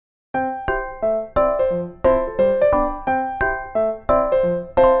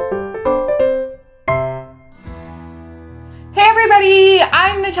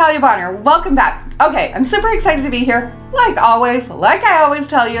Natalia Bonner. Welcome back. Okay, I'm super excited to be here, like always, like I always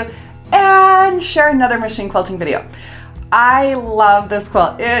tell you, and share another machine quilting video. I love this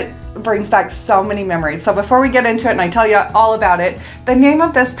quilt. It brings back so many memories. So before we get into it and I tell you all about it, the name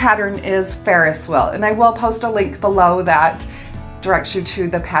of this pattern is Ferris wheel, and I will post a link below that directs you to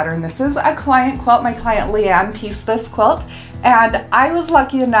the pattern. This is a client quilt. My client Leanne pieced this quilt, and I was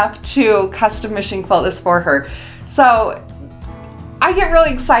lucky enough to custom machine quilt this for her. So I get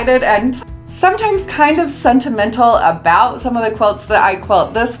really excited and sometimes kind of sentimental about some of the quilts that I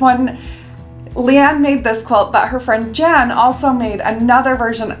quilt. This one, Leanne made this quilt, but her friend Jen also made another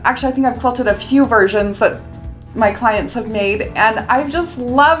version. Actually, I think I've quilted a few versions that my clients have made, and I've just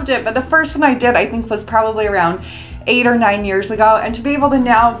loved it. But the first one I did, I think, was probably around 8 or 9 years ago. And to be able to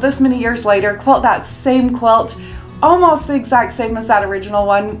now, this many years later, quilt that same quilt, almost the exact same as that original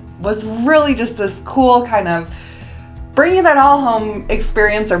one, was really just this cool kind of bringing it all home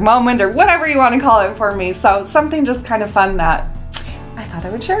experience or moment or whatever you want to call it for me. So something just kind of fun that I thought I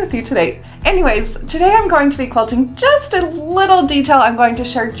would share with you today. Anyways, today I'm going to be quilting just a little detail. I'm going to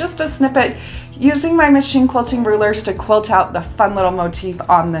share just a snippet using my machine quilting rulers to quilt out the fun little motif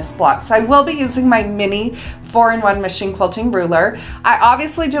on this block. So I will be using my mini 4-in-1 machine quilting ruler. I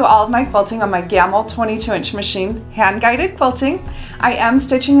obviously do all of my quilting on my Gamble 22-inch machine, hand-guided quilting. I am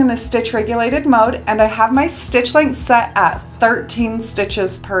stitching in the stitch regulated mode, and I have my stitch length set at 13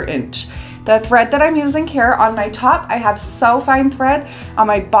 stitches per inch. The thread that I'm using here on my top, I have So Fine thread. On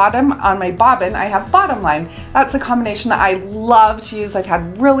my bottom, on my bobbin, I have Bottom Line. That's a combination that I love to use. I've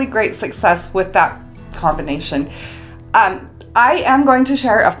had really great success with that combination. I am going to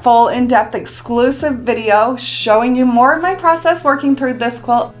share a full in-depth exclusive video showing you more of my process working through this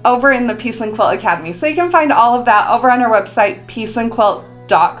quilt over in the Piece and Quilt Academy. So you can find all of that over on our website,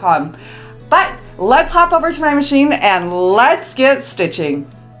 pieceandquilt.com. But let's hop over to my machine and let's get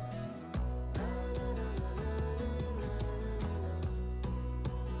stitching.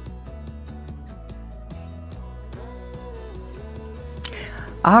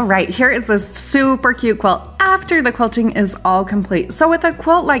 All right, here is this super cute quilt after the quilting is all complete. So with a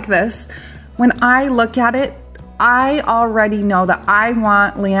quilt like this, when I look at it, I already know that I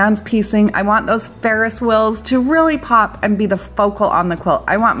want Leanne's piecing, I want those Ferris wheels to really pop and be the focal on the quilt.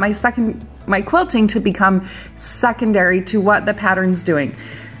 I want my quilting to become secondary to what the pattern's doing.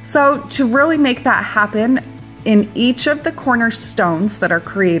 So to really make that happen, in each of the cornerstones that are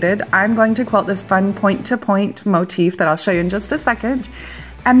created, I'm going to quilt this fun point-to-point motif that I'll show you in just a second.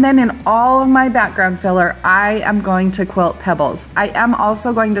 And then in all of my background filler, I am going to quilt pebbles. I am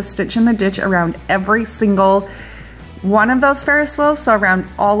also going to stitch in the ditch around every single one of those Ferris wheels, so around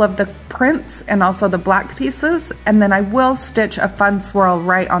all of the prints and also the black pieces. And then I will stitch a fun swirl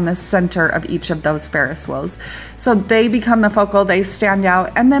right on the center of each of those Ferris wheels. So they become the focal, they stand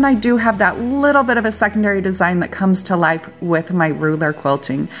out. And then I do have that little bit of a secondary design that comes to life with my ruler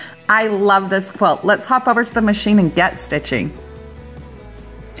quilting. I love this quilt. Let's hop over to the machine and get stitching.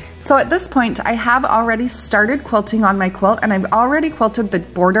 So at this point, I have already started quilting on my quilt, and I've already quilted the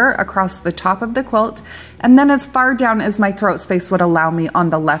border across the top of the quilt, and then as far down as my throat space would allow me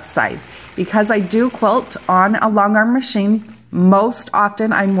on the left side. Because I do quilt on a long arm machine, most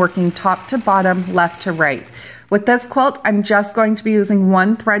often I'm working top to bottom, left to right. With this quilt, I'm just going to be using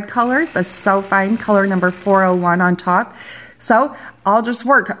one thread color, the So Fine color number 401 on top. So I'll just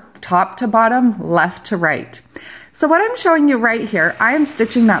work top to bottom, left to right. So what I'm showing you right here, I am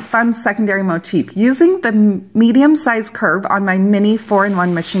stitching that fun secondary motif using the medium size curve on my mini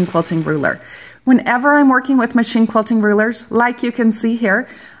 4-in-1 machine quilting ruler. Whenever I'm working with machine quilting rulers, like you can see here,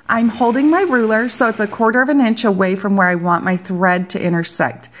 I'm holding my ruler so it's 1/4 of an inch away from where I want my thread to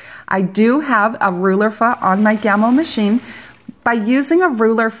intersect. I do have a ruler foot on my Gamble machine. By using a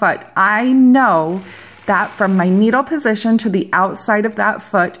ruler foot, I know that from my needle position to the outside of that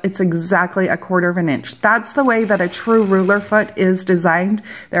foot, it's exactly 1/4 of an inch. That's the way that a true ruler foot is designed.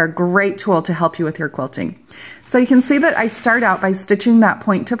 They're a great tool to help you with your quilting. So you can see that I start out by stitching that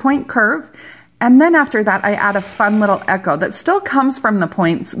point-to-point curve, and then after that I add a fun little echo that still comes from the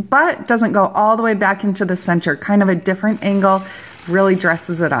points, but doesn't go all the way back into the center, kind of a different angle, really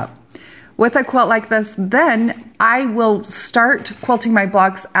dresses it up. With a quilt like this, then I will start quilting my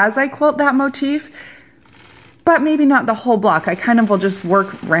blocks as I quilt that motif, but maybe not the whole block. I kind of will just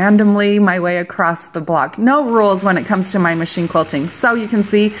work randomly my way across the block. No rules when it comes to my machine quilting. So you can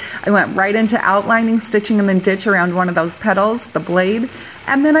see I went right into outlining, stitching in the ditch around one of those petals, the blade,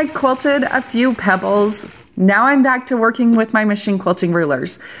 and then I quilted a few pebbles. Now I'm back to working with my machine quilting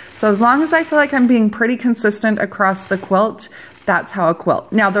rulers. So as long as I feel like I'm being pretty consistent across the quilt, that's how I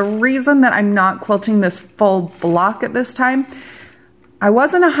quilt. Now the reason that I'm not quilting this full block at this time, I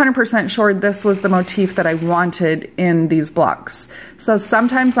wasn't 100% sure this was the motif that I wanted in these blocks. So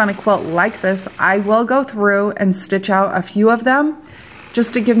sometimes on a quilt like this, I will go through and stitch out a few of them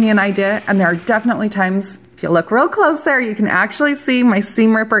just to give me an idea. And there are definitely times, if you look real close there, you can actually see my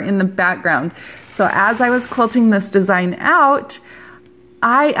seam ripper in the background. So as I was quilting this design out,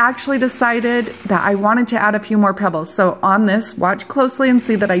 I actually decided that I wanted to add a few more pebbles. So on this, watch closely and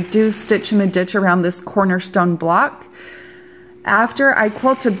see that I do stitch in a ditch around this cornerstone block. After I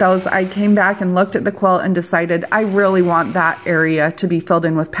quilted those, I came back and looked at the quilt and decided I really want that area to be filled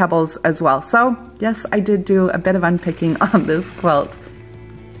in with pebbles as well. So yes, I did do a bit of unpicking on this quilt.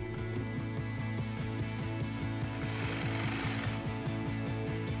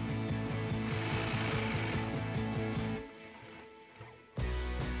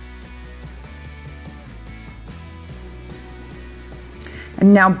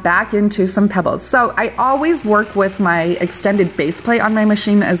 And now back into some pebbles. So I always work with my extended base plate on my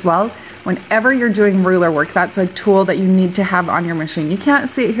machine as well. Whenever you're doing ruler work, that's a tool that you need to have on your machine. You can't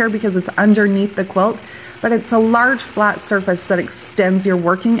see it here because it's underneath the quilt, but it's a large flat surface that extends your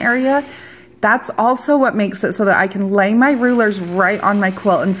working area. That's also what makes it so that I can lay my rulers right on my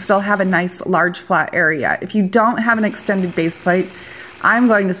quilt and still have a nice large flat area. If you don't have an extended base plate, I'm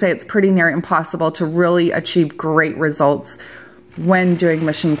going to say it's pretty near impossible to really achieve great results when doing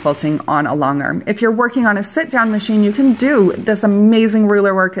machine quilting on a long arm. If you're working on a sit-down machine, you can do this amazing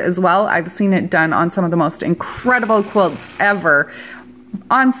ruler work as well. I've seen it done on some of the most incredible quilts ever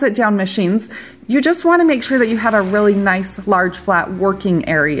on sit-down machines. You just want to make sure that you have a really nice, large, flat working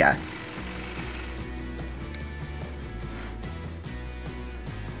area.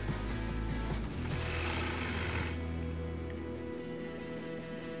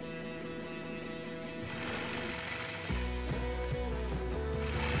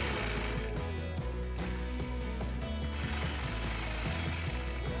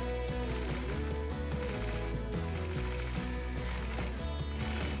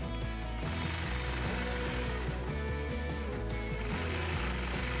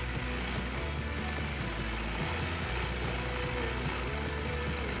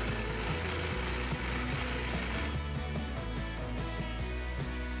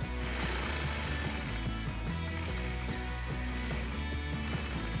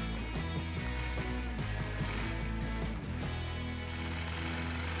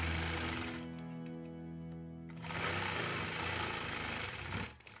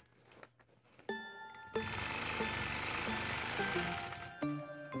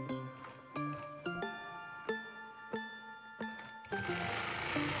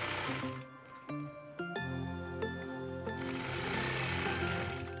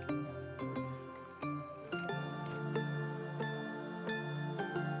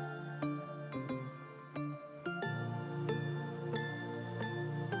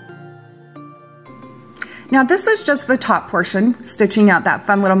 Now this is just the top portion, stitching out that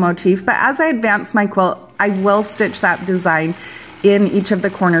fun little motif, but as I advance my quilt, I will stitch that design in each of the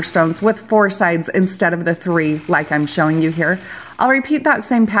cornerstones with 4 sides instead of the 3 like I'm showing you here. I'll repeat that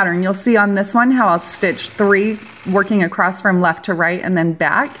same pattern. You'll see on this one how I'll stitch 3 working across from left to right and then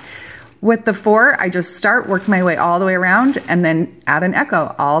back. With the 4, I just start, work my way all the way around and then add an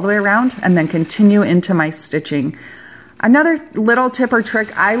echo all the way around and then continue into my stitching. Another little tip or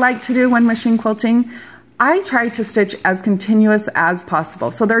trick I like to do when machine quilting, I try to stitch as continuous as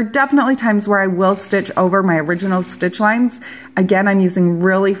possible. So there are definitely times where I will stitch over my original stitch lines. Again, I'm using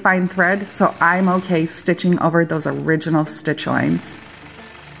really fine thread, so I'm okay stitching over those original stitch lines.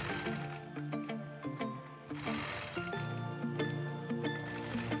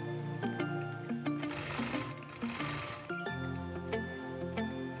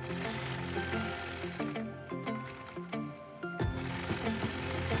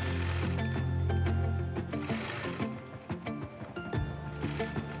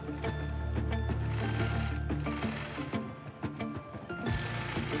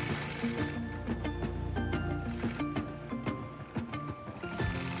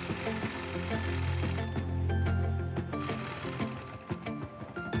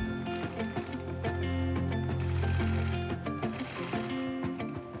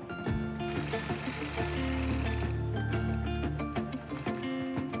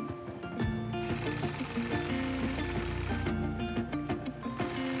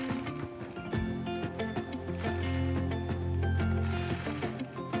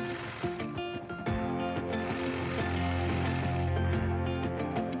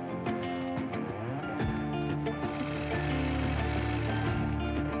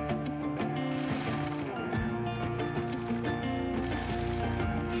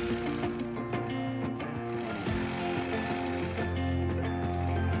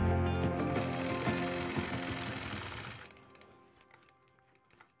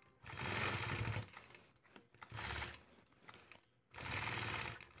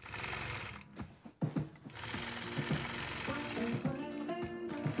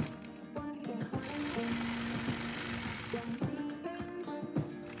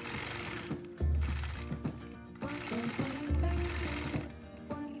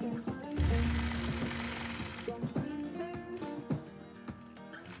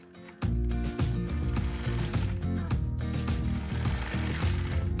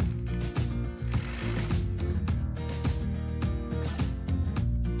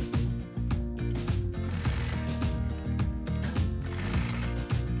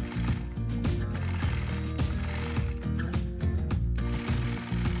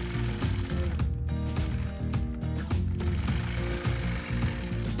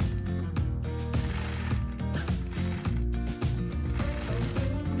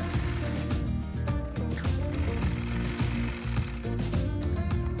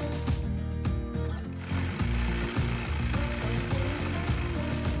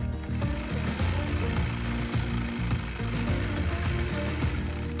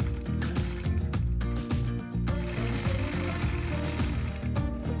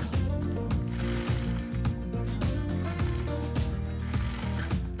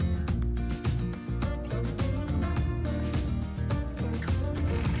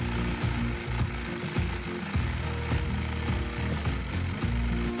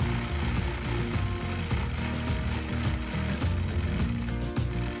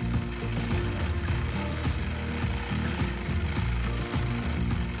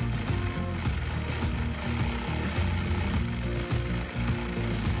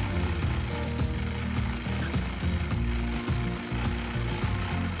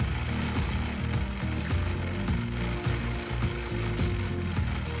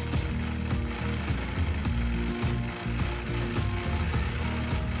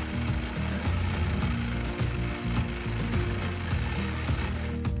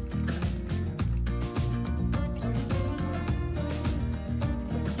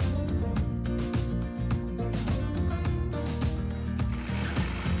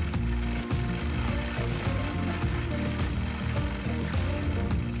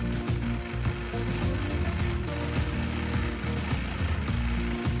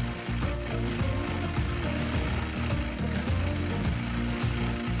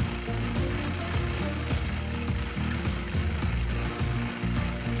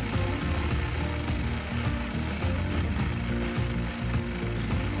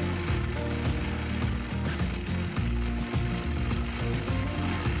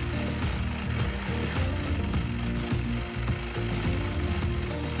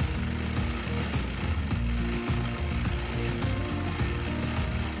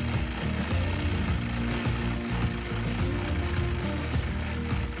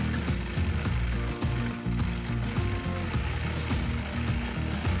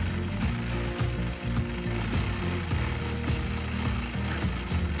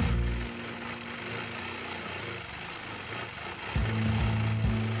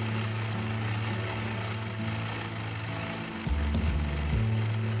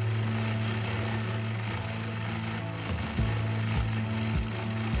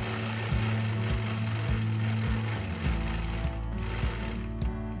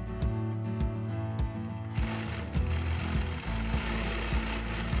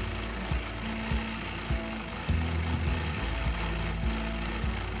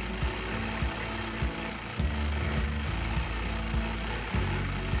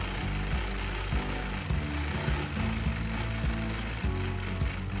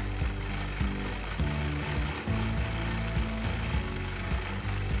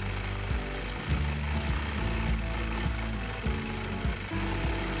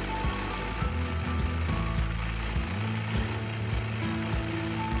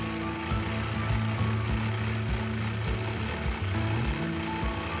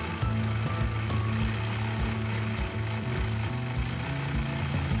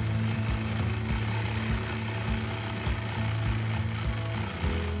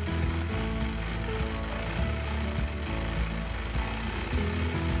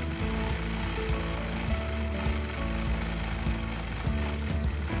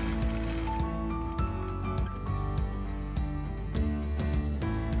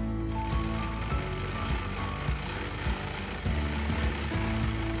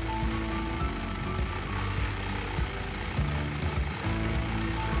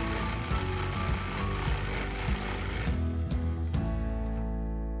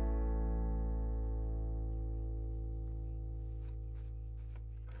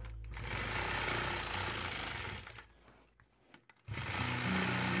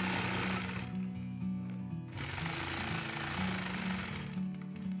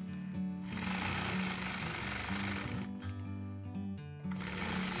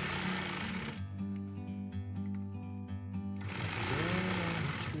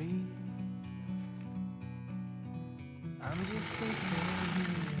 I'm just sitting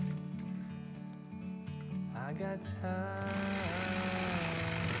here, I got time.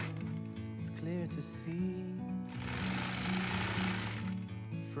 It's clear to see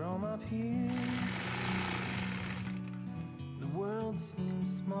from up here, the world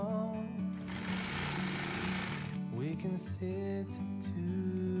seems small. We can sit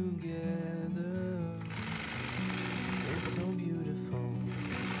together. It's so beautiful,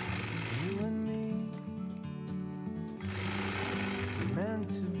 you and me, we're meant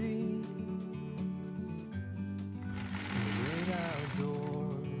to be in the great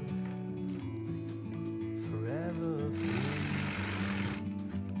outdoors, forever free.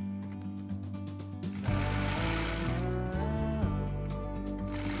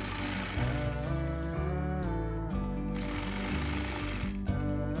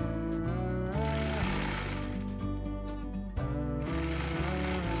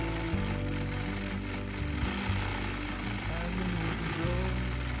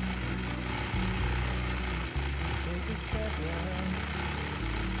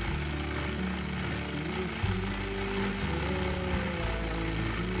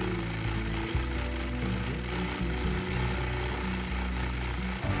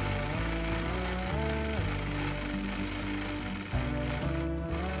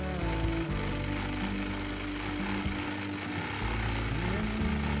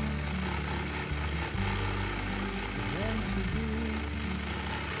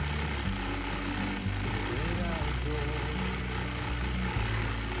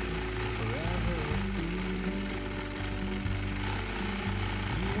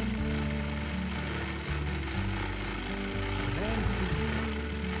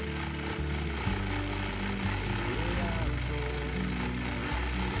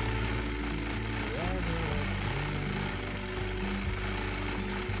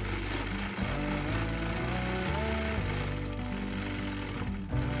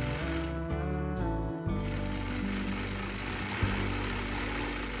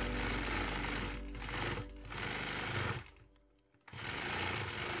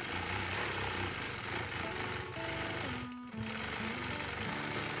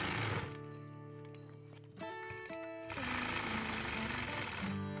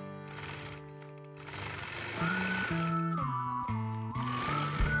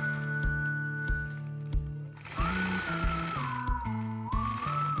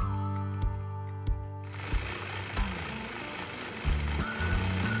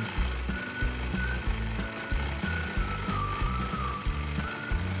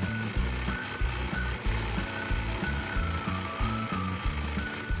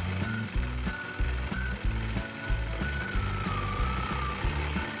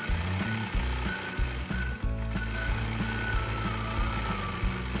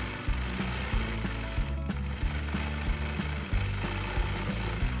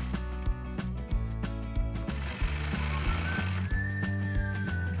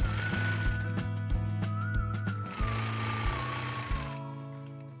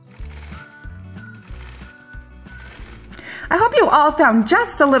 I hope you all found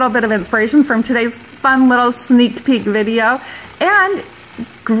just a little bit of inspiration from today's fun little sneak peek video. And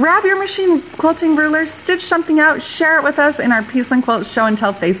grab your machine quilting ruler, stitch something out, share it with us in our Peace and Quilt Show and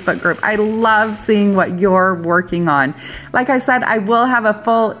Tell Facebook group. I love seeing what you're working on. Like I said, I will have a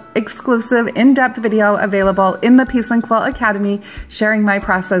full exclusive in-depth video available in the Peace and Quilt Academy, sharing my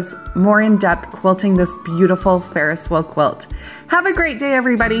process more in depth quilting this beautiful Ferris wheel quilt. Have a great day,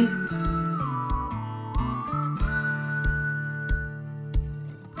 everybody.